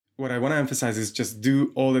what I want to emphasize is just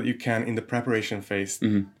do all that you can in the preparation phase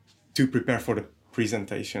to prepare for the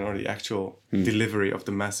presentation or the actual delivery of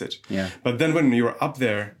the message. Yeah. But then when you're up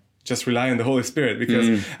there, just rely on the Holy Spirit,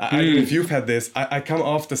 because I don't know if you've had this. I come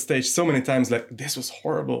off the stage so many times like, this was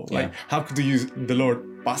horrible. Yeah. Like, how could the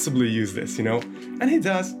Lord possibly use this, you know? And he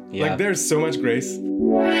does. Yeah. Like, there's so much grace.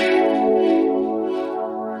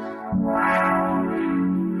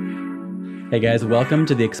 Hey guys, welcome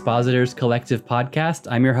to the Expositors Collective podcast.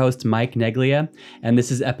 I'm your host, Mike Neglia, and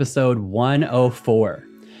this is episode 104.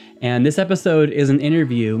 And this episode is an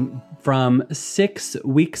interview from 6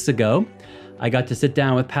 weeks ago. I got to sit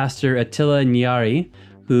down with Pastor Attila Nyári,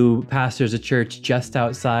 who pastors a church just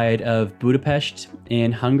outside of Budapest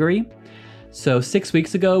in Hungary. So 6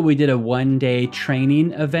 weeks ago, we did a one-day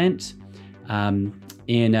training event in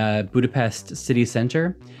Budapest city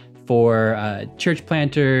center for church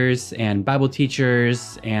planters and Bible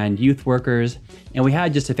teachers and youth workers. And we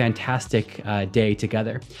had just a fantastic day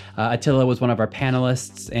together. Attila was one of our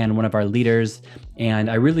panelists and one of our leaders. And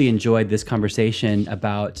I really enjoyed this conversation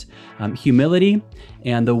about humility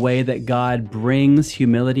and the way that God brings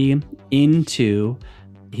humility into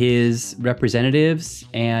his representatives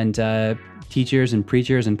and teachers and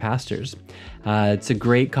preachers and pastors. It's a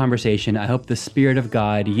great conversation. I hope the Spirit of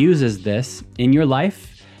God uses this in your life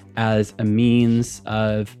as a means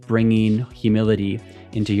of bringing humility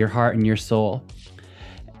into your heart and your soul.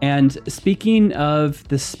 And speaking of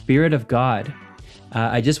the Spirit of God,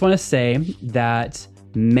 I just want to say that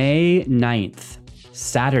May 9th,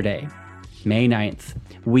 Saturday, May 9th,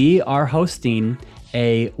 we are hosting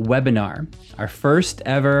a webinar, our first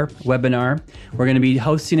ever webinar. We're going to be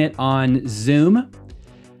hosting it on Zoom.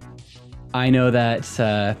 I know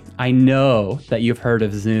that you've heard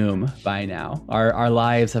of Zoom by now. Our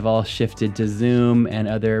lives have all shifted to Zoom and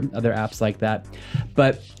other apps like that.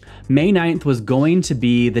 But May 9th was going to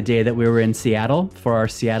be the day that we were in Seattle for our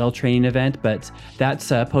Seattle training event, but that's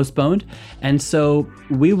postponed. And so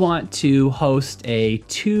we want to host a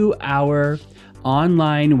 2-hour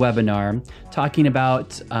online webinar talking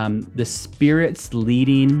about the Spirit's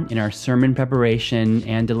leading in our sermon preparation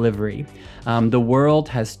and delivery. The world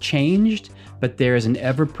has changed, but there is an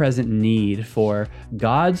ever-present need for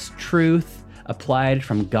God's truth applied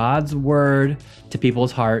from God's word to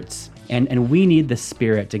people's hearts. And we need the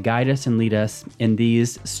Spirit to guide us and lead us in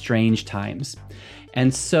these strange times.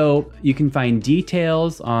 And so you can find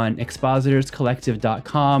details on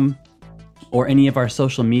expositorscollective.com or any of our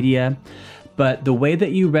social media. But the way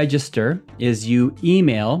that you register is you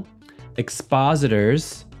email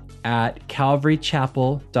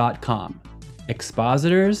expositors@calvarychapel.com.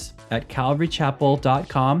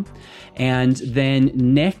 expositors@calvarychapel.com. And then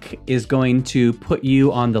Nick is going to put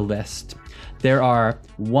you on the list. There are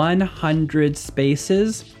 100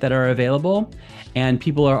 spaces that are available, and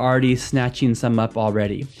people are already snatching some up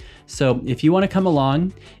already. So if you want to come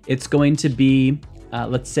along, it's going to be,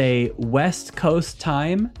 let's say, West Coast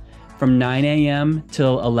time from 9 a.m.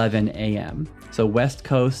 till 11 a.m. So West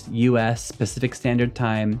Coast, US, Pacific Standard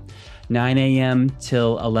Time, 9 a.m.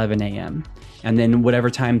 till 11 a.m. And then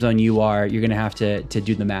whatever time zone you are, you're going to have to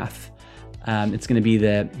do the math. It's going to be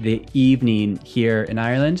the evening here in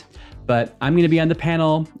Ireland. But I'm going to be on the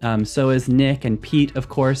panel. So is Nick and Pete, of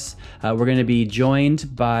course. We're going to be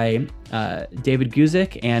joined by David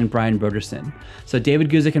Guzik and Brian Broderson. So David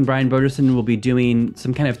Guzik and Brian Broderson will be doing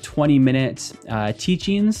some kind of 20-minute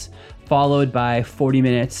teachings, followed by 40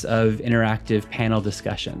 minutes of interactive panel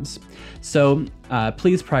discussions. So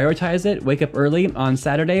please prioritize it. Wake up early on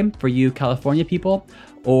Saturday for you California people,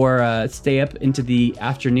 or stay up into the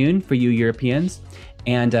afternoon for you Europeans.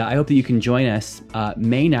 And I hope that you can join us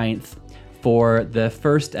May 9th for the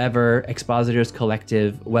first ever Expositors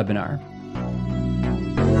Collective webinar.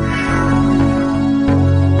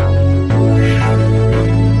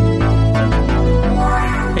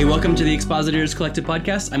 Hey, welcome to the Expositors Collective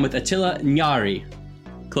podcast. I'm with Attila Nyári.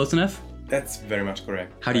 Close enough? That's very much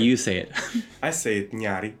correct. How do you say it? I say it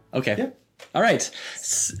Nyári. Okay. Yeah. All right.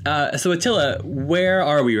 So Attila, where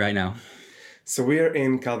are we right now? So we are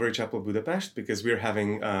in Calvary Chapel, Budapest, because we're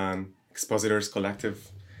having Expositors Collective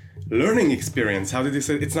learning experience. How did you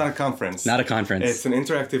say it? It's not a conference. Not a conference. It's an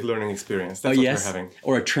interactive learning experience. That's what we're having.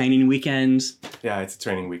 Or a training weekend. Yeah, it's a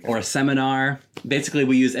training weekend. Or a seminar. Basically,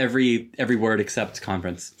 we use every word except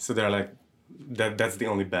conference. So they're like, that's the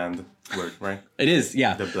only banned word, right? It is,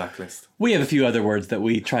 yeah. The blacklist. We have a few other words that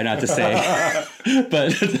we try not to say,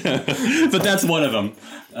 but that's one of them.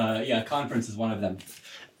 Yeah, conference is one of them.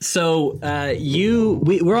 So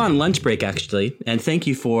we're on lunch break, actually, and thank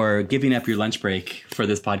you for giving up your lunch break for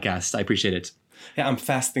this podcast. I appreciate it. Yeah, I'm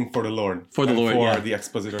fasting for the Lord. For the Lord, for yeah. the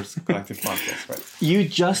Expositors Collective podcast, right? You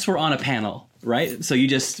just were on a panel, right? So you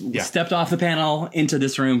just stepped off the panel into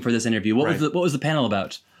this room for this interview. What was the panel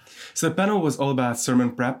about? So the panel was all about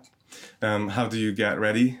sermon prep. How do you get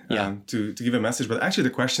ready to give a message? But actually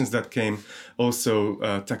the questions that came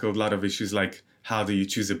also tackled a lot of issues like how do you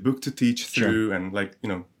choose a book to teach through and like, you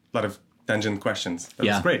know, a lot of tangent questions. That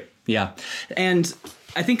was great. Yeah. And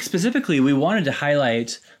I think specifically we wanted to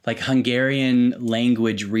highlight like Hungarian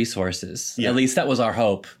language resources. At least that was our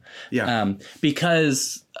hope. Yeah.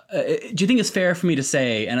 Because do you think it's fair for me to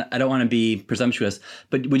say, and I don't want to be presumptuous,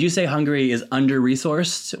 but would you say Hungary is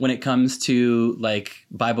under-resourced when it comes to like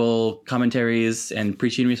Bible commentaries and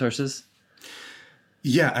preaching resources?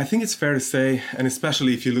 Yeah, I think it's fair to say, and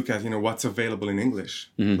especially if you look at, you know, what's available in English,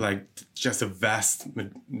 like just a vastness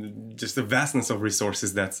of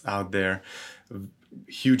resources that's out there,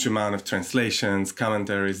 huge amount of translations,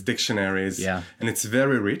 commentaries, dictionaries, and it's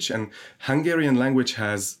very rich. And Hungarian language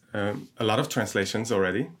has a lot of translations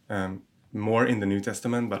already, more in the New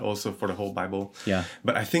Testament, but also for the whole Bible. Yeah.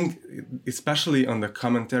 But I think, especially on the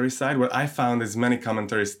commentary side, what I found is many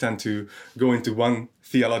commentaries tend to go into one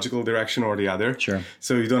theological direction or the other. Sure.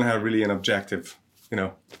 So you don't have really an objective, you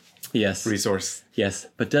know, resource. Yes.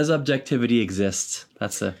 But does objectivity exist?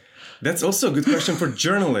 That's also a good question for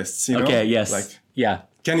journalists, you know? Okay, yes. Like,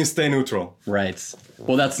 can you stay neutral? Right.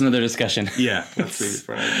 Well, that's another discussion. Yeah, let's leave it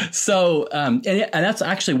for now. So, and that's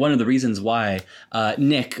actually one of the reasons why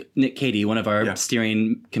Nick Cady, one of our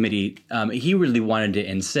steering committee, he really wanted to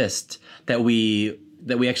insist that we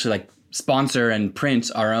actually like sponsor and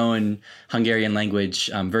print our own Hungarian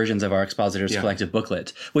language versions of our Expositors Collective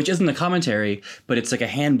booklet, which isn't a commentary, but it's like a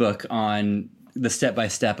handbook on the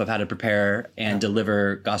step-by-step of how to prepare and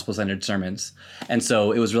deliver gospel-centered sermons. And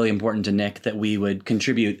so it was really important to Nick that we would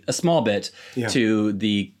contribute a small bit to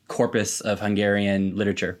the corpus of Hungarian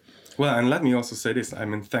literature. Well, and let me also say this. I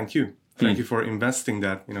mean, thank you. Thank you for investing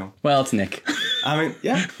that, you know. Well, it's Nick. I mean,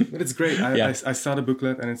 but it's great. I saw the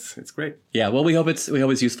booklet and it's great. Yeah, well, we hope it's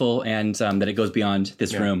useful and that it goes beyond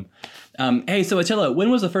this room. Hey, so Attila, when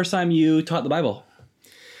was the first time you taught the Bible?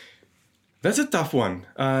 That's a tough one.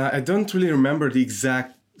 I don't really remember the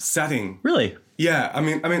exact setting. Really? Yeah. I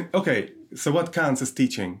mean. Okay. So what counts as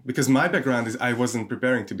teaching? Because my background is I wasn't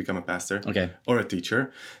preparing to become a pastor or a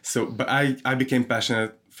teacher. So, but I became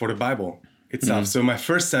passionate for the Bible itself. So my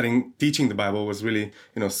first setting teaching the Bible was really,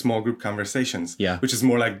 you know, small group conversations. Which is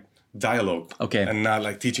more like dialogue. And not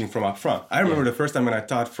like teaching from up front. I remember the first time when I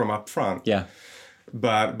taught from up front.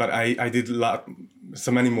 But I did so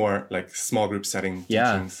many more like small group setting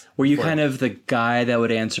teachings. Were you kind of the guy that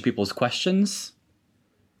would answer people's questions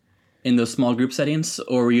in those small group settings?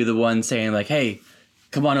 Or were you the one saying like, hey,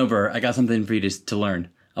 come on over. I got something for you to learn.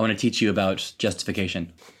 I want to teach you about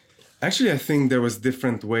justification. Actually, I think there was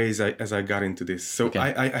different ways as I got into this. So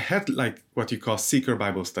I had like what you call seeker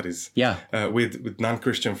Bible studies with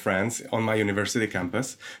non-Christian friends on my university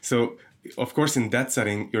campus. So of course, in that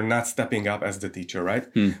setting, you're not stepping up as the teacher, right?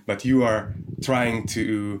 But you are trying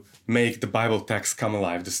to make the Bible text come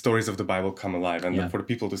alive, the stories of the Bible come alive, and for the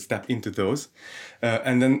people to step into those.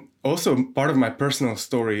 And then also part of my personal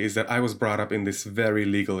story is that I was brought up in this very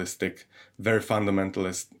legalistic, very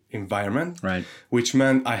fundamentalist environment, which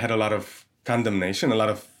meant I had a lot of condemnation, a lot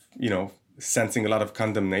of, you know, sensing a lot of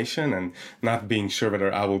condemnation and not being sure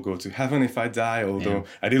whether I will go to heaven if I die, although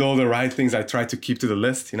I did all the right things. I tried to keep to the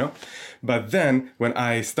list, you know. But then when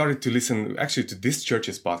I started to listen actually to this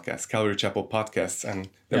church's podcast, Calvary Chapel podcasts, and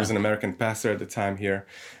there was an American pastor at the time here,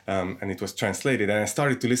 and it was translated, and I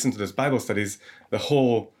started to listen to those Bible studies, the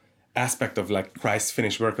whole aspect of like Christ's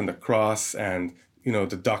finished work on the cross and, you know,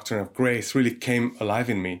 the doctrine of grace really came alive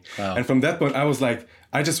in me. And from that point, I was like,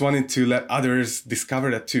 I just wanted to let others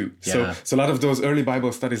discover that too. So a lot of those early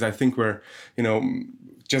Bible studies, I think, were, you know,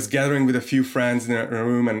 just gathering with a few friends in a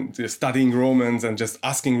room and just studying Romans and just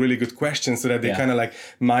asking really good questions so that they kind of like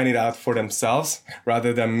mine it out for themselves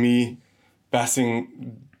rather than me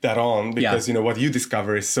passing that on, because, you know, what you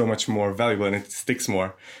discover is so much more valuable and it sticks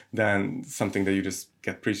more than something that you just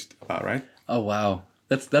get preached about, right? Oh, wow.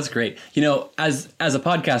 That's great. You know, as a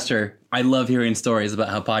podcaster, I love hearing stories about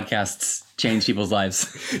how podcasts change people's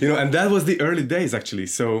lives. You know, and that was the early days, actually.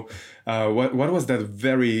 So what was that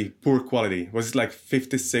very poor quality? Was it like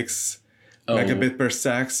 56 megabit per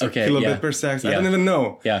sec or kilobit per sec? I don't even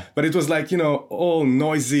know. But it was like, you know, all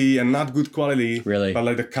noisy and not good quality. Really? But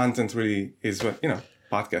like the content really is what, you know,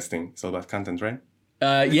 podcasting. It's all about content, right?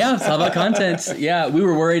 Yeah, it's all about content. Yeah, we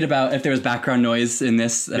were worried about if there was background noise in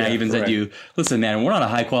this, and I even said to you, listen, man, we're not a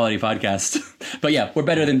high quality podcast. But yeah, we're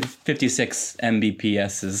better than 56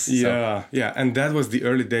 Mbps's. So. Yeah. And that was the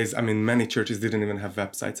early days. I mean, many churches didn't even have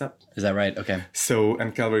websites up. Is that right? Okay. So,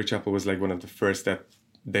 and Calvary Chapel was like one of the first that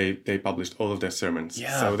they published all of their sermons.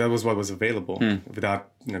 Yeah. So that was what was available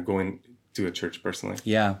without going to a church personally.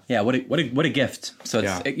 Yeah. What a gift. So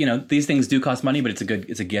it's, these things do cost money, but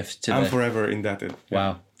it's a gift to I'm forever indebted.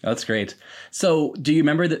 Wow. That's great. So do you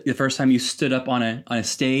remember the first time you stood up on a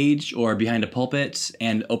stage or behind a pulpit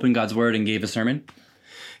and opened God's word and gave a sermon?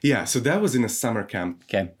 Yeah. So that was in a summer camp.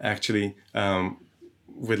 Okay. Actually,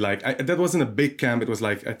 with that wasn't a big camp. It was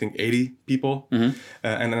I think 80 people.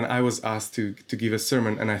 And then I was asked to give a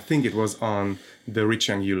sermon, and I think it was on the rich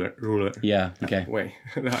young ruler. Yeah. Okay. Wait,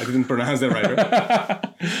 I didn't pronounce that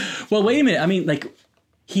right? Well, wait a minute. I mean,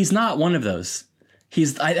 he's not one of those.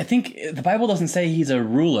 I think the Bible doesn't say he's a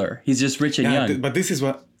ruler. He's just rich and young. But this is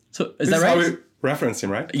what. So is that right? How we reference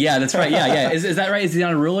him, right? Yeah, that's right. Yeah. Is that right? Is he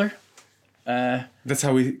not a ruler? That's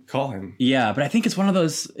how we call him. Yeah, but I think it's one of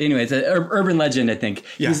those. Anyway, it's an urban legend. I think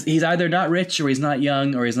he's either not rich, or he's not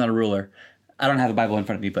young, or he's not a ruler. I don't have the Bible in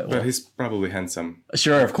front of me, but he's probably handsome.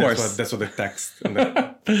 Sure, of course. That's what the text.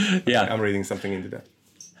 I'm reading something into that.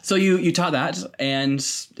 So you taught that, and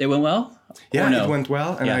it went well. Yeah, it went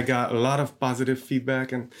well, and I got a lot of positive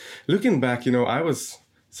feedback. And looking back, I was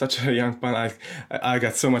such a young man. I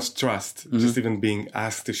got so much trust just even being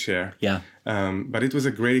asked to share. Yeah. But it was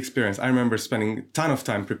a great experience. I remember spending a ton of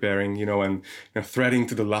time preparing, and threading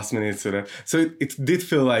to the last minute. So it did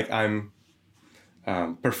feel like I'm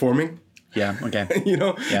performing. Yeah. Okay.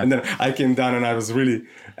 And then I came down and I was really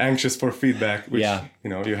anxious for feedback, which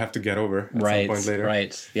you have to get over at some point later.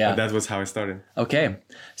 Right. Yeah. But that was how I started. Okay.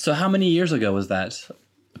 So how many years ago was that,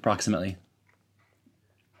 approximately?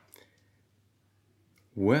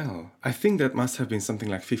 Well, I think that must have been something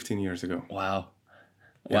like 15 years ago. Wow.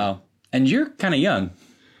 Yeah. Wow. And you're kind of young. Do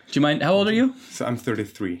you mind? How old are you? So I'm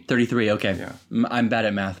 33. 33. Okay. Yeah. I'm bad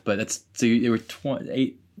at math, but so you were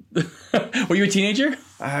 28. Were you a teenager?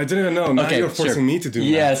 I don't even know. Now you're forcing me to do math.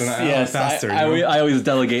 Yes. I'm faster, I always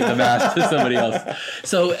delegate the math to somebody else.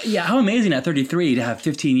 So yeah, how amazing at 33 to have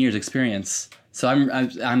 15 years experience. So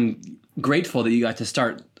I'm grateful that you got to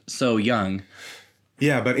start so young.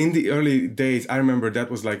 Yeah, but in the early days, I remember that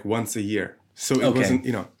was once a year. So it wasn't,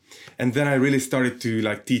 And then I really started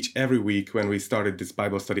to teach every week when we started this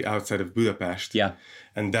Bible study outside of Budapest. Yeah.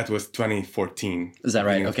 And that was 2014. Is that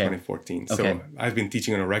right? Okay. 2014. So I've been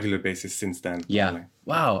teaching on a regular basis since then. Yeah. Really.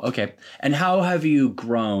 Wow. Okay. And how have you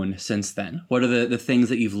grown since then? What are the things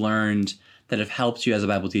that you've learned that have helped you as a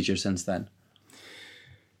Bible teacher since then?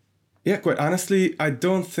 Yeah, quite honestly, I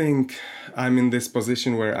don't think I'm in this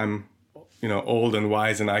position where I'm old and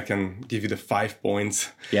wise and I can give you the 5 points.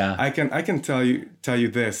 Yeah. I can tell you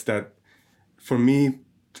this, that for me,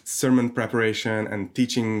 sermon preparation and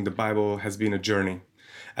teaching the Bible has been a journey.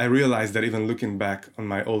 I realized that even looking back on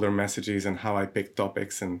my older messages and how I picked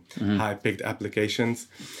topics and how I picked applications,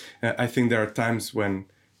 I think there are times when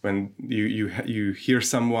you hear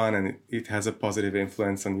someone and it has a positive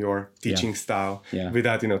influence on your teaching style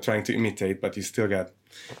without trying to imitate, but you still get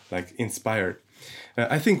inspired.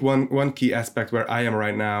 I think one key aspect where I am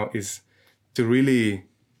right now is to really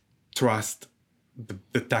trust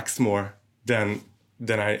the text more than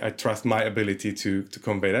I trust my ability to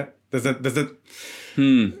convey that. Does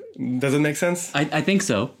it make sense? I think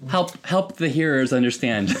so. Help the hearers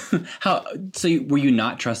understand. Were you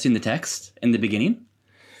not trusting the text in the beginning?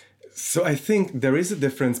 So I think there is a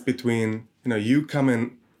difference between you come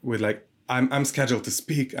in with I'm scheduled to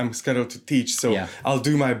speak, I'm scheduled to teach, so I'll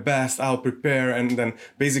do my best, I'll prepare, and then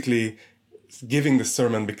basically giving the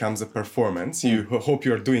sermon becomes a performance. You hope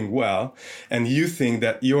you're doing well, and you think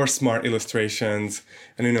that your smart illustrations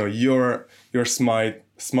and your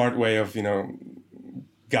smart way of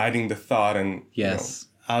guiding the thought and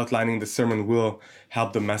outlining the sermon will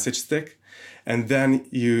help the message stick. And then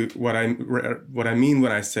what I mean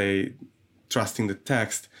when I say trusting the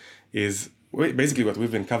text is basically what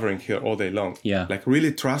we've been covering here all day long. Yeah.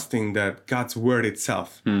 Really trusting that God's word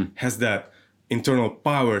itself has that internal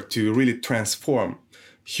power to really transform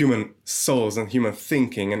human souls and human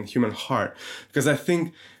thinking and human heart. Because I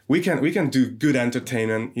think we can do good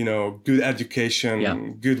entertainment, good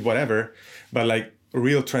education, good whatever, but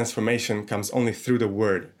real transformation comes only through the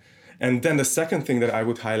word. And then the second thing that I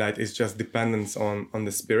would highlight is just dependence on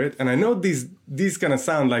the Spirit. And I know these kind of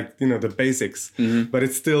sound like the basics, but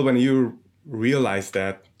it's still when you realize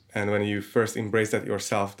that and when you first embrace that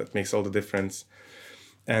yourself, that makes all the difference.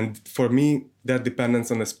 And for me, that dependence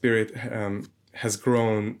on the Spirit has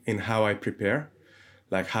grown in how I prepare.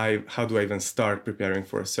 like how do I even start preparing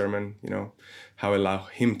for a sermon, you know, how allow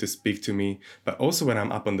him to speak to me. But also when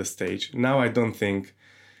I'm up on the stage, now I don't think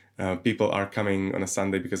people are coming on a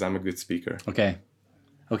Sunday because I'm a good speaker. Okay.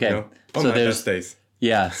 You know, on my best days.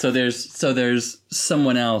 Yeah. So there's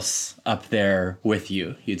someone else up there with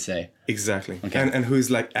you, you'd say. Exactly. Okay. And who is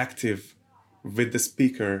like active with the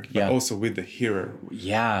speaker, but also with the hearer.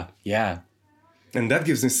 Yeah. Yeah. And that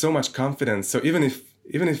gives me so much confidence. So even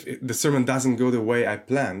if the sermon doesn't go the way I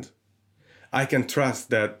planned, I can trust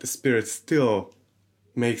that the Spirit still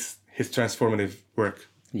makes his transformative work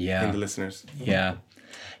in the listeners. Yeah.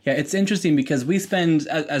 Yeah, it's interesting because we spend,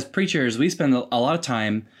 as preachers, we spend a lot of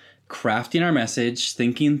time crafting our message,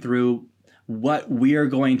 thinking through what we are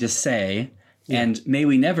going to say. Yeah. And may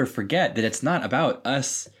we never forget that it's not about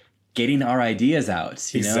us getting our ideas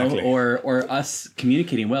out, you know, or us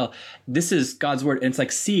communicating well. This is God's word, and it's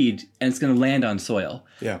like seed, and it's going to land on soil.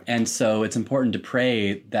 Yeah. And so it's important to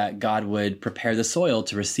pray that God would prepare the soil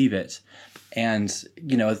to receive it. And,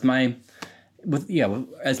 you know, as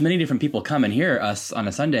many different people come and hear us on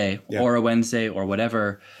a Sunday or a Wednesday or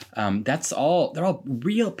whatever, they're all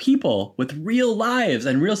real people with real lives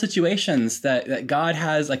and real situations that God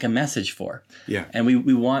has like a message for. Yeah. And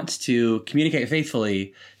we want to communicate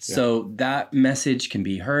faithfully so that message can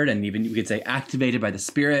be heard and even we could say activated by the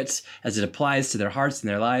Spirit as it applies to their hearts and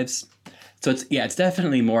their lives. So it's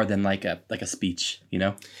definitely more than like a speech, you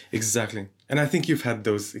know? Exactly. And I think you've had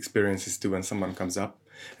those experiences too when someone comes up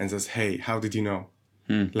and says, hey, how did you know?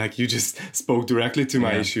 Like you just spoke directly to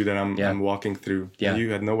my issue that I'm walking through. Yeah. And you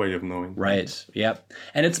had no way of knowing. Right. Yep.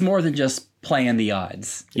 And it's more than just playing the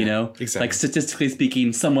odds, you know? Exactly. Like statistically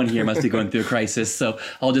speaking, someone here must be going through a crisis. So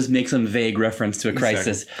I'll just make some vague reference to a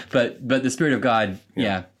crisis. Exactly. But the Spirit of God,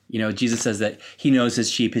 you know, Jesus says that he knows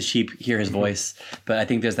his sheep hear his voice. But I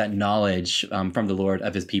think there's that knowledge from the Lord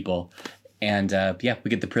of his people. And we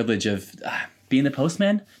get the privilege of being the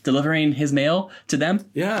postman, delivering his mail to them.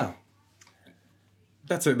 Yeah.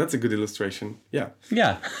 That's a good illustration. Yeah.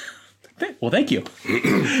 Yeah. Well, thank you.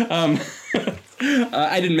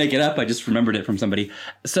 I didn't make it up. I just remembered it from somebody.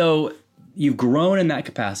 So you've grown in that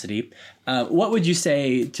capacity. What would you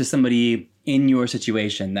say to somebody in your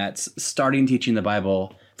situation that's starting teaching the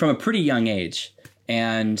Bible from a pretty young age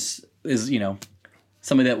and is, you know,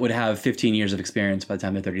 somebody that would have 15 years of experience by the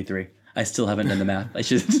time they're 33? I still haven't done the math. I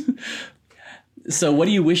should. So what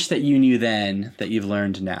do you wish that you knew then that you've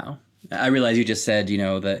learned now? I realize you just said, you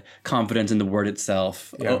know, the confidence in the word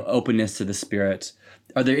itself, openness to the Spirit.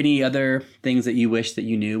 Are there any other things that you wish that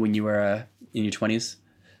you knew when you were in your 20s?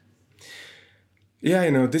 Yeah,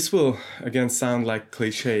 you know, this will, again, sound like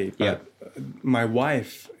cliche, but my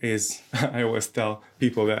wife is, I always tell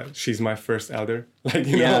people that she's my first elder. Like,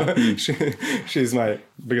 you know, she's my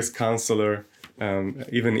biggest counselor,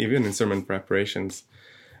 even in sermon preparations.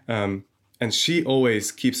 And she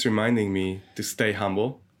always keeps reminding me to stay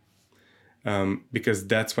humble. Because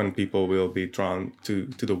that's when people will be drawn to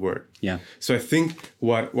the word. Yeah. So I think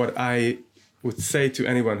what I would say to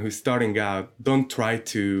anyone who's starting out, don't try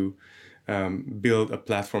to build a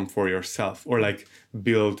platform for yourself or like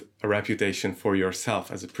build a reputation for yourself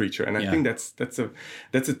as a preacher. And I think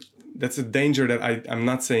that's a danger that I'm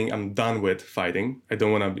not saying I'm done with fighting. I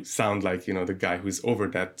don't want to sound like, you know, the guy who's over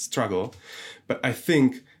that struggle, but I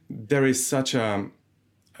think there is such a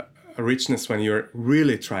richness when you're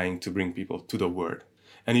really trying to bring people to the word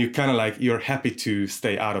and you kind of like you're happy to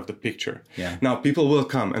stay out of the picture. Now people will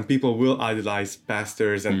come and people will idolize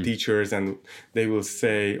pastors and teachers and they will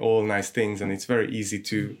say all nice things and it's very easy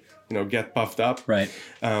to, you know, get puffed up, right?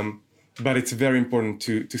 But it's very important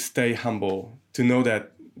to stay humble, to know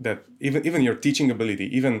that even your teaching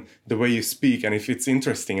ability, even the way you speak, and if it's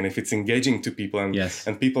interesting and if it's engaging to people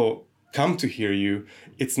and people come to hear you,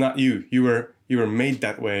 it's not you. You were made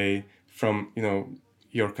that way from, you know,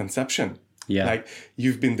 your conception. Yeah. Like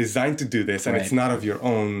you've been designed to do this and it's not of your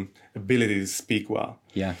own ability to speak well.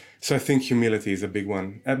 Yeah. So I think humility is a big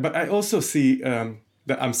one. But I also see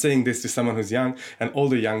that I'm saying this to someone who's young and all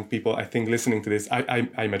the young people, I think listening to this, I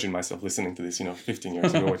imagine myself listening to this, you know, 15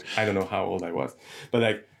 years ago, which I don't know how old I was, but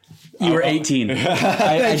like, you were 18.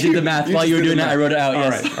 I did the math while you were doing it. I wrote it out.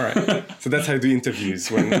 Yes. All right. So that's how I do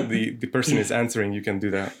interviews. When the person is answering, you can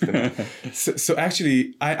do that. So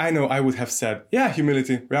actually, I know I would have said, yeah,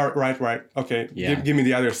 humility. Right. Okay. Yeah. Give me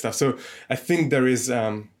the other stuff. So I think there is,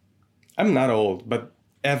 I'm not old, but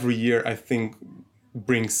every year I think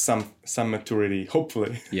brings some maturity,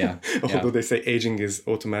 hopefully. Yeah. Although they say aging is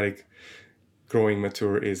automatic, growing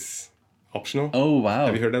mature is optional. Oh, wow.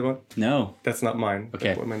 Have you heard that one? No. That's not mine.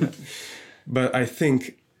 Okay. But I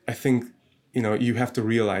think, you know, you have to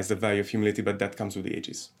realize the value of humility, but that comes with the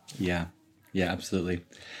ages. Yeah. Yeah, absolutely.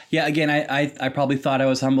 Yeah, again, I probably thought I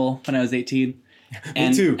was humble when I was 18.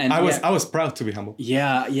 Me too. And I was proud to be humble.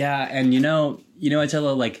 Yeah, yeah. And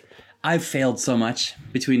Attila, like, I've failed so much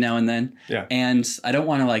between now and then. Yeah. And I don't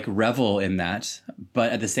want to like revel in that,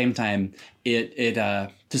 but at the same time, it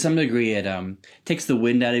to some degree it takes the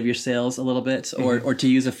wind out of your sails a little bit. Or to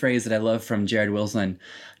use a phrase that I love from Jared Wilson,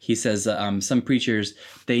 he says some preachers,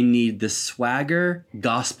 they need the swagger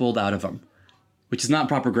gospeled out of them, which is not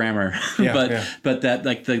proper grammar. But that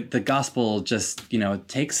like the gospel just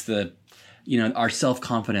takes the our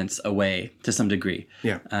self-confidence away to some degree.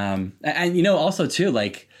 Yeah. And also too,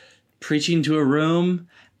 like, preaching to a room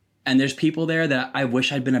and there's people there that I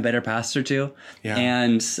wish I'd been a better pastor to. Yeah.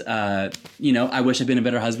 And, I wish I'd been a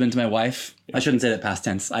better husband to my wife. Yeah. I shouldn't say that past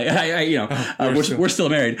tense. We're still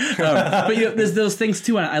married. But there's those things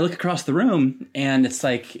too. And I look across the room and it's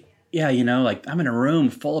like, like I'm in a room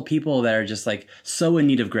full of people that are just like so in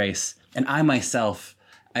need of grace. And I myself,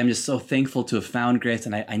 I'm just so thankful to have found grace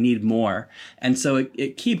and I need more. And so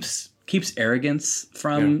it keeps arrogance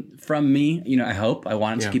from me. I hope I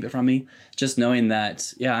want it to keep it from me. Just knowing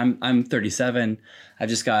that, I'm 37. I've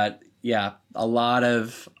just got, a lot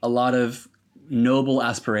of noble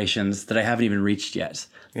aspirations that I haven't even reached yet.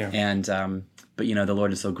 Yeah. And, but the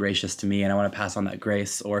Lord is so gracious to me and I want to pass on that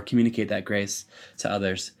grace or communicate that grace to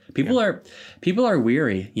others. People are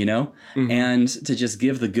weary, and to just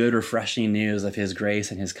give the good, refreshing news of his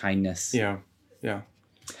grace and his kindness. Yeah. Yeah.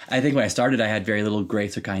 I think when I started, I had very little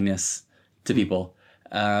grace or kindness to people.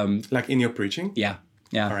 Like in your preaching? Yeah.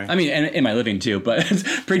 Yeah. All right. I mean, and in my living too, but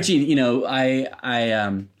preaching, I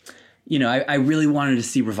really wanted to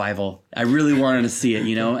see revival. I really wanted to see it,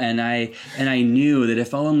 and I knew that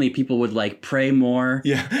if only people would like pray more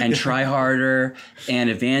and try harder and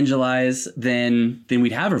evangelize, then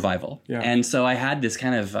we'd have revival. Yeah. And so I had this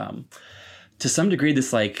kind of, to some degree,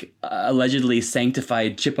 this like allegedly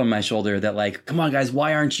sanctified chip on my shoulder that like, come on guys,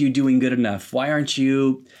 why aren't you doing good enough? Why aren't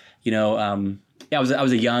you, I was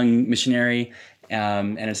a young missionary,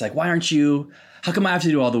 and it's like, why aren't you? How come I have to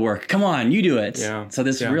do all the work? Come on, you do it. Yeah. So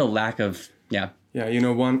this real lack of, Yeah,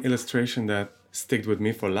 one illustration that sticked with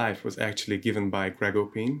me for life was actually given by Greg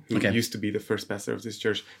Opine, who used to be the first pastor of this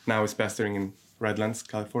church. Now is pastoring in Redlands,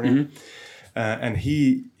 California. Mm-hmm. And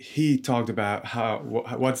he talked about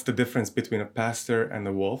what's the difference between a pastor and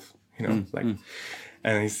a wolf, and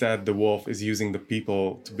he said the wolf is using the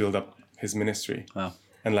people to build up his ministry. Wow.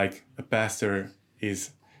 And like a pastor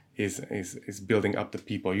is building up the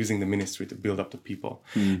people, using the ministry to build up the people.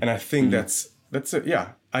 And I think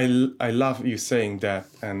I love you saying that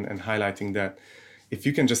and highlighting that if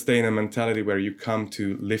you can just stay in a mentality where you come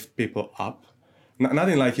to lift people up, not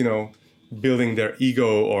in like, building their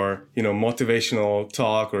ego or, motivational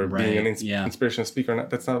talk or being an inspirational speaker.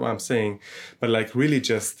 That's not what I'm saying, but like really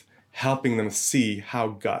just helping them see how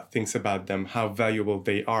God thinks about them, how valuable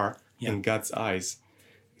they are in God's eyes.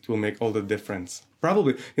 It will make all the difference.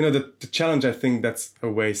 Probably, the challenge, I think that's a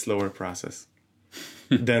way slower process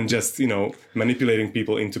than just, manipulating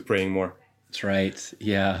people into praying more. That's right.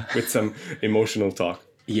 Yeah. With some emotional talk.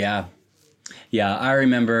 Yeah. Yeah. I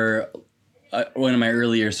remember one of my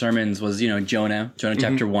earlier sermons was, Jonah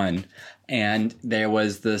chapter 1. And there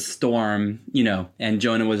was the storm, and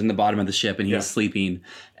Jonah was in the bottom of the ship and he was sleeping.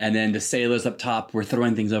 And then the sailors up top were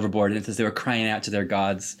throwing things overboard. And it says they were crying out to their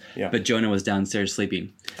gods. Yeah. But Jonah was downstairs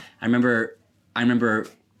sleeping. I remember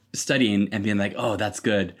studying and being like, oh, that's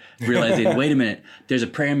good. Realizing, wait a minute, there's a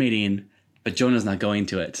prayer meeting, but Jonah's not going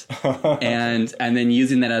to it. and then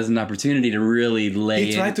using that as an opportunity to really lay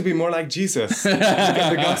He tried to be more like Jesus. Look at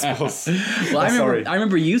the Gospels. Well, I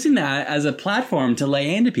remember using that as a platform to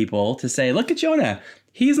lay into people to say, look at Jonah.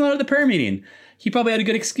 He's not at the prayer meeting. He probably had a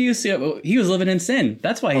good excuse. He was living in sin.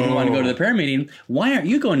 That's why he didn't want to go to the prayer meeting. Why aren't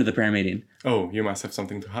you going to the prayer meeting? Oh, you must have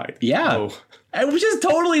something to hide. Yeah. Which is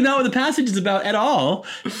totally not what the passage is about at all.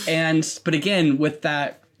 But again, with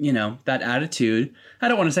that, that attitude, I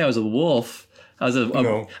don't want to say I was a wolf. I was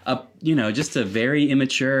just a very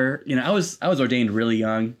immature, I was ordained really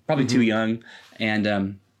young, probably too young,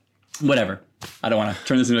 and whatever. I don't want to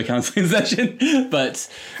turn this into a counseling session, but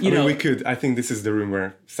we could. I think this is the room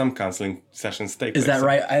where some counseling sessions take place. Is that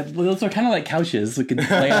right? Those are kind of like couches. We could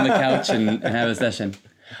lay on the couch and have a session.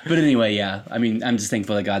 But anyway, yeah. I mean, I'm just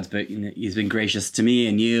thankful that He's been gracious to me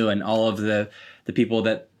and you and all of the people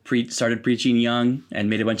that started preaching young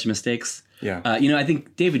and made a bunch of mistakes. Yeah. I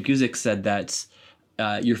think David Guzik said that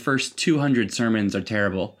your first 200 sermons are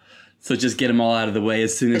terrible. So just get them all out of the way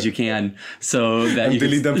as soon as you can, so that you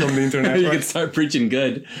delete them from the internet. You can start preaching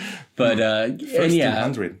good. But first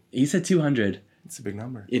 200. He said 200. It's a big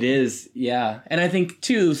number. It is, yeah. And I think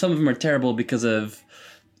too, some of them are terrible because of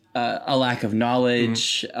a lack of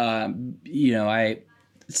knowledge. You know,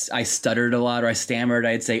 I stuttered a lot, or I stammered.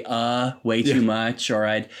 I'd say way too much, or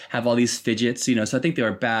I'd have all these fidgets, you know. So I think they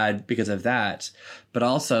were bad because of that. But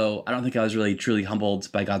also, I don't think I was really truly humbled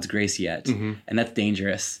by God's grace yet, and that's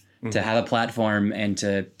dangerous to have a platform and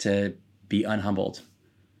to be unhumbled.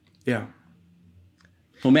 Yeah.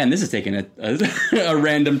 Well, man, this is taking a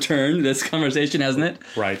random turn, this conversation, hasn't it?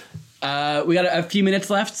 Right. We got a few minutes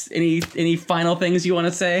left. Any final things you want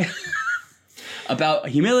to say about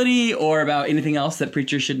humility or about anything else that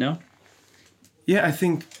preachers should know? Yeah, I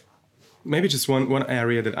think maybe just one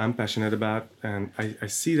area that I'm passionate about, and I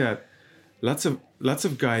see that lots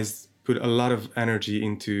of guys put a lot of energy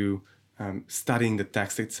into studying the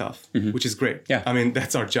text itself, which is great. Yeah, I mean,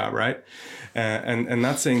 that's our job, right? And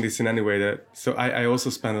not saying this in any way that. So I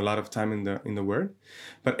also spend a lot of time in the Word,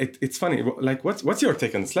 but it's funny. Like, what's your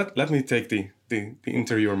take on this? Let me take the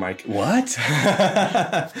interviewer mic. What?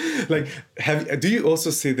 Like, do you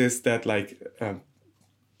also see this, that like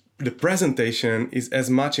the presentation is of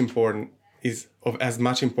as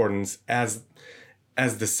much importance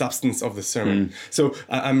as the substance of the sermon? So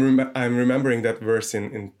I'm remembering that verse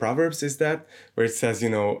in Proverbs, is that where it says, you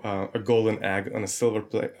know, a golden egg on a silver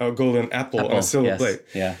plate, a golden apple on a silver plate.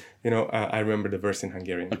 Yeah. You know, I remember the verse in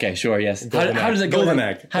Hungarian. Okay, sure, yes. How does it go? Golden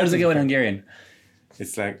egg. How does it go in Hungarian?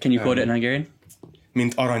 It's like. Can you quote it in Hungarian?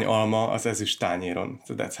 Mint arany alma az ezüst tányéron.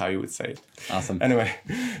 So that's how you would say it. Awesome. Anyway,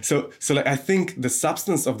 so like I think the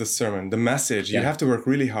substance of the sermon, the message, you have to work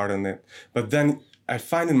really hard on it. But then I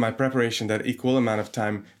find in my preparation that equal amount of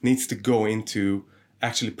time needs to go into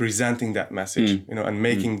actually presenting that message, you know, and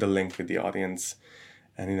making the link with the audience,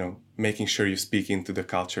 and, you know, making sure you speak into the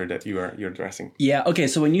culture that you're addressing. Yeah. Okay.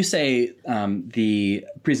 So when you say the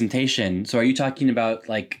presentation, so are you talking about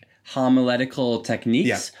like homiletical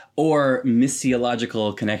techniques or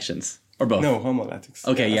missiological connections, or both? No, homiletics.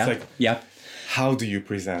 Okay. Yeah. How do you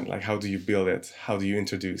present? Like, how do you build it? How do you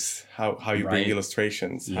introduce? How you bring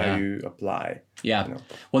illustrations? How you apply? Yeah. You know?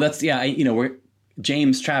 Well, that's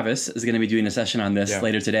James Travis is going to be doing a session on this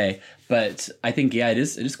later today. But I think, it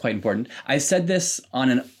is quite important. I said this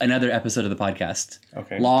on another episode of the podcast,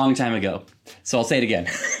 long time ago. So I'll say it again.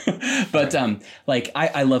 But like,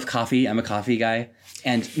 I love coffee. I'm a coffee guy.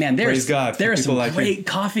 And man, there is some like great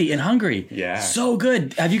coffee in Hungary. Yeah. So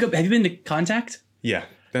good. Have you been to Contact? Yeah.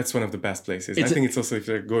 That's one of the best places. I think it's also, if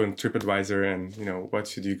you go on TripAdvisor and, you know, what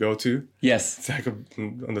should you go to? Yes. It's like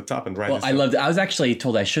on the top and right. Well, I loved it. I was actually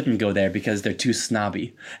told I shouldn't go there because they're too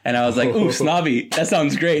snobby. And I was like, ooh, snobby. That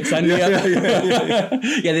sounds great. Sign me up.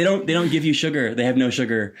 Yeah, they don't give you sugar. They have no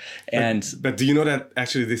sugar. And but do you know that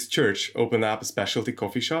actually this church opened up a specialty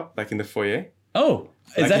coffee shop, like in the foyer? Oh,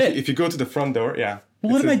 is that it? If you go to the front door, yeah.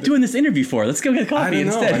 Well, what am I doing this interview for? Let's go get coffee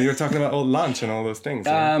instead. I don't know. And you were talking about lunch and all those things.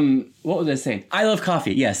 What was I saying? I love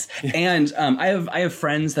coffee, yes. Yeah. And I have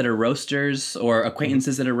friends that are roasters, or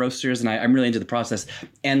acquaintances that are roasters, and I'm really into the process.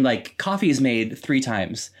 And like, coffee is made 3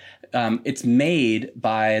 times. It's made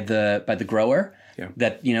by the grower. Yeah.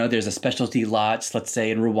 That, you know, there's a specialty lots, let's say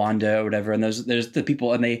in Rwanda or whatever, and there's the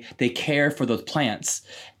people, and they care for those plants.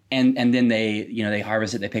 And then they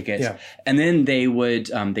harvest it, they pick it, and then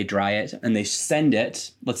they dry it and they send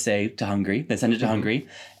it, let's say, to Hungary. They send it to Hungary,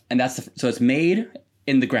 and so it's made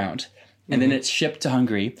in the ground, and then it's shipped to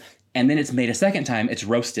Hungary, and then it's made a second time. It's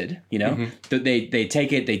roasted. You know, they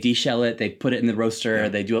take it, they deshell it, they put it in the roaster,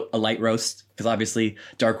 they do a light roast, because obviously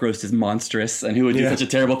dark roast is monstrous, and who would do such a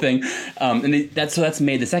terrible thing? And that's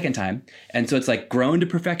made the second time, and so it's like grown to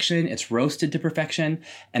perfection, it's roasted to perfection,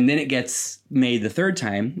 and then it gets made the third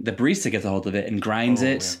time. The barista gets a hold of it and grinds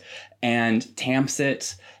it and tamps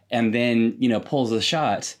it, and then, you know, pulls a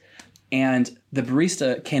shot, and the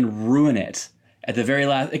barista can ruin it. At the very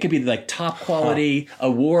last, it could be like top quality,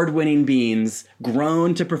 award-winning beans,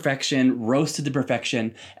 grown to perfection, roasted to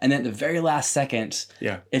perfection, and then at the very last second,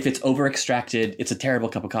 if it's over-extracted, it's a terrible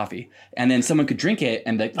cup of coffee. And then someone could drink it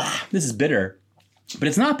and be like, this is bitter. But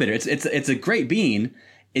it's not bitter. It's a great bean.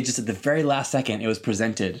 It just, at the very last second, it was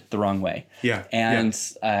presented the wrong way. Yeah. And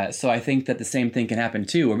so I think that the same thing can happen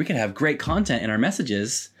too, where we can have great content in our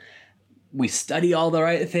messages. We study all the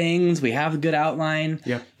right things. We have a good outline.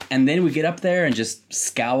 Yep. And then we get up there and just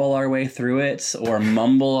scowl our way through it, or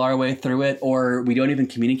mumble our way through it, or we don't even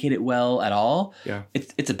communicate it well at all. Yeah.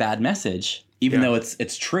 It's a bad message, even though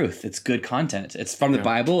it's truth. It's good content. It's from the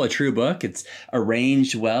Bible, a true book. It's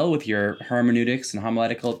arranged well with your hermeneutics and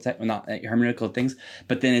not hermeneutical things,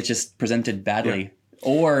 but then it's just presented badly. Yeah.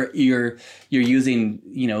 Or you're using,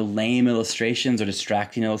 you know, lame illustrations or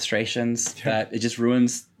distracting illustrations that it just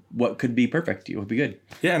ruins what could be perfect. It would be good.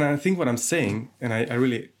 Yeah, and I think what I'm saying, and I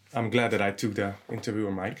really I'm glad that I took the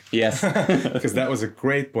interviewer mic. Yes. Because that was a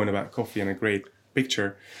great point about coffee and a great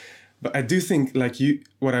picture. But I do think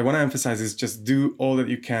what I want to emphasize is just do all that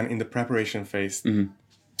you can in the preparation phase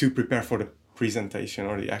to prepare for the presentation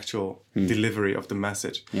or the actual delivery of the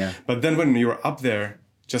message. Yeah. But then when you're up there,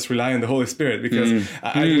 just rely on the Holy Spirit, because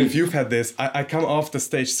I don't know if you've had this. I come off the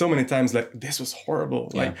stage so many times like, this was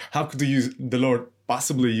horrible. Yeah. Like, how could the Lord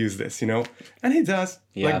possibly use this, And he does.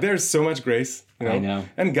 Yeah. Like, there's so much grace, I know.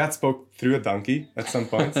 And God spoke through a donkey at some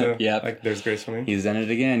point. So like, there's grace for me. He's done it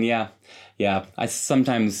again. Yeah. Yeah. I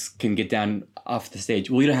sometimes can get down off the stage.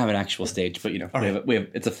 Well, we don't have an actual stage, but we have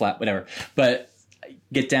it's a flat, whatever. But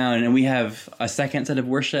get down and we have a second set of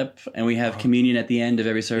worship and we have communion at the end of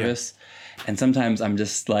every service. Yeah. And sometimes I'm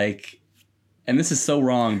just like, and this is so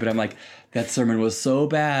wrong, but I'm like, that sermon was so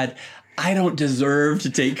bad. I don't deserve to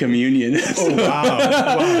take communion. Oh,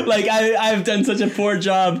 wow. Like, I've done such a poor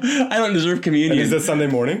job. I don't deserve communion. And is that Sunday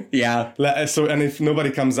morning? Yeah. So, and if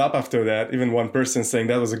nobody comes up after that, even one person saying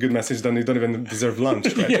that was a good message, then you don't even deserve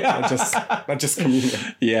lunch, right? Yeah. Not just communion.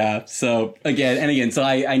 Yeah. So, again, so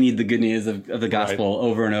I need the good news of the gospel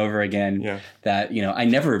over and over again. Yeah. That, I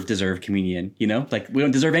never deserve communion, Like, we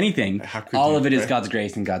don't deserve anything. All of it is God's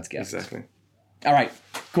grace and God's gift. Exactly. All right.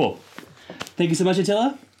 Cool. Thank you so much,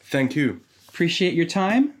 Attila. Thank you. Appreciate your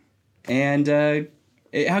time. And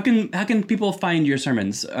how can people find your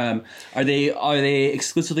sermons? Are they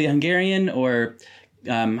exclusively Hungarian, or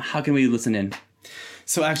how can we listen in?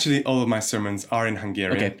 So actually, all of my sermons are in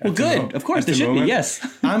Hungarian. Okay. Well, good. Of course, they should be. Yes.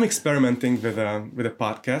 I'm experimenting with a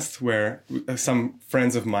podcast where some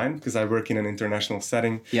friends of mine, because I work in an international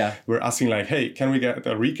setting, we're asking like, hey, can we get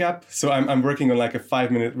a recap? So I'm working on like a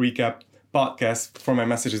 5-minute recap podcast for my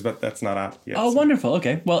messages, but that's not out yet. Oh, wonderful.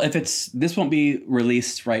 Okay. Well, this won't be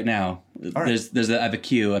released right now. All right. I have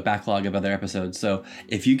a backlog of other episodes. So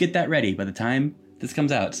if you get that ready by the time this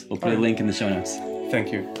comes out, we'll put a link in the show notes.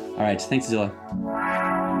 Thank you. All right. Thanks, Attila.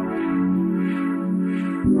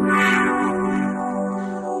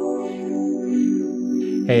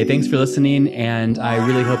 Hey, thanks for listening, and I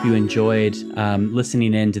really hope you enjoyed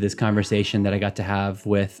listening in to this conversation that I got to have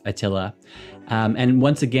with Attila. And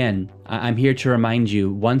once again, I'm here to remind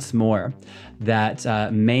you once more that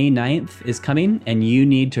May 9th is coming, and you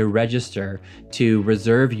need to register to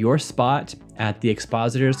reserve your spot at the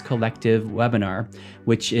Expositors Collective webinar,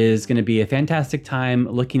 which is going to be a fantastic time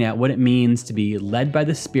looking at what it means to be led by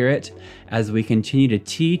the Spirit as we continue to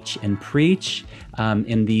teach and preach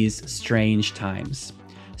in these strange times.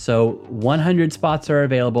 So 100 spots are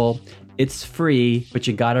available. It's free, but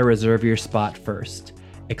you got to reserve your spot first.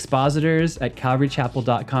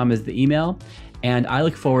 expositors@calvarychapel.com is the email, and I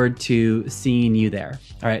look forward to seeing you there.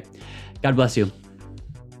 All right. God bless you.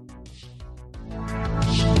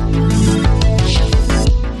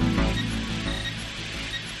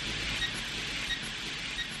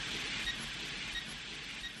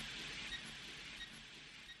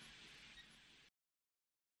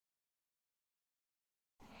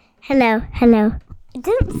 Hello. It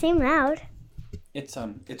didn't seem loud. It's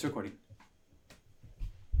recording.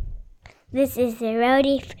 This is the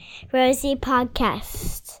Rosie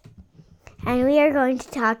podcast, and we are going to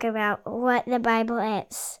talk about what the Bible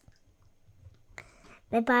is.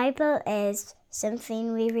 The Bible is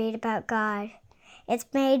something we read about God. It's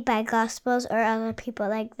made by Gospels or other people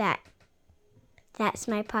like that. That's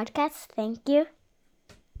my podcast. Thank you.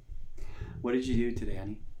 What did you do today,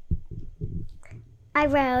 honey? I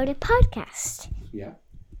wrote a podcast. Yeah.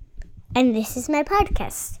 And this is my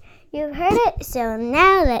podcast. You've heard it, so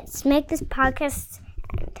now let's make this podcast,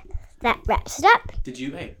 and that wraps it up.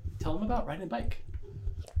 Tell them about riding a bike.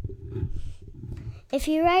 If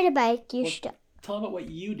you ride a bike, you should... Tell them about what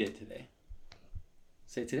you did today.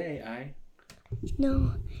 Say, today I...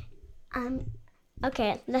 No.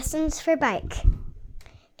 Okay, lessons for bike.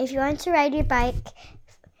 If you want to ride your bike,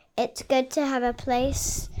 it's good to have a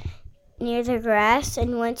place near the grass,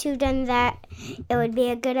 and once you've done that, it would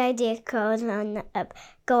be a good idea to go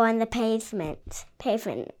on the pavement,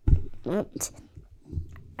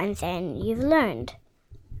 and then you've learned.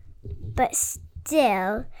 But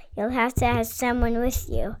still, you'll have to have someone with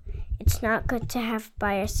you. It's not good to have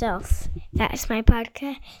by yourself. That's my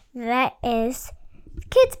podcast. That is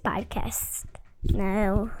Kids Podcast.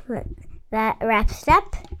 Now, that wraps it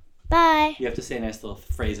up. Bye. You have to say a nice little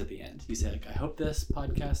phrase at the end. You say, I hope this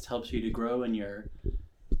podcast helps you to grow in your...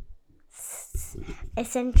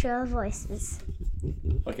 essential voices.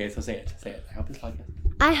 Okay, so say it. I hope this podcast...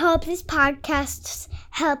 I hope this podcast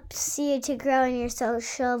helps you to grow in your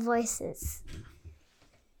social voices.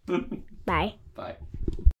 Bye. Bye.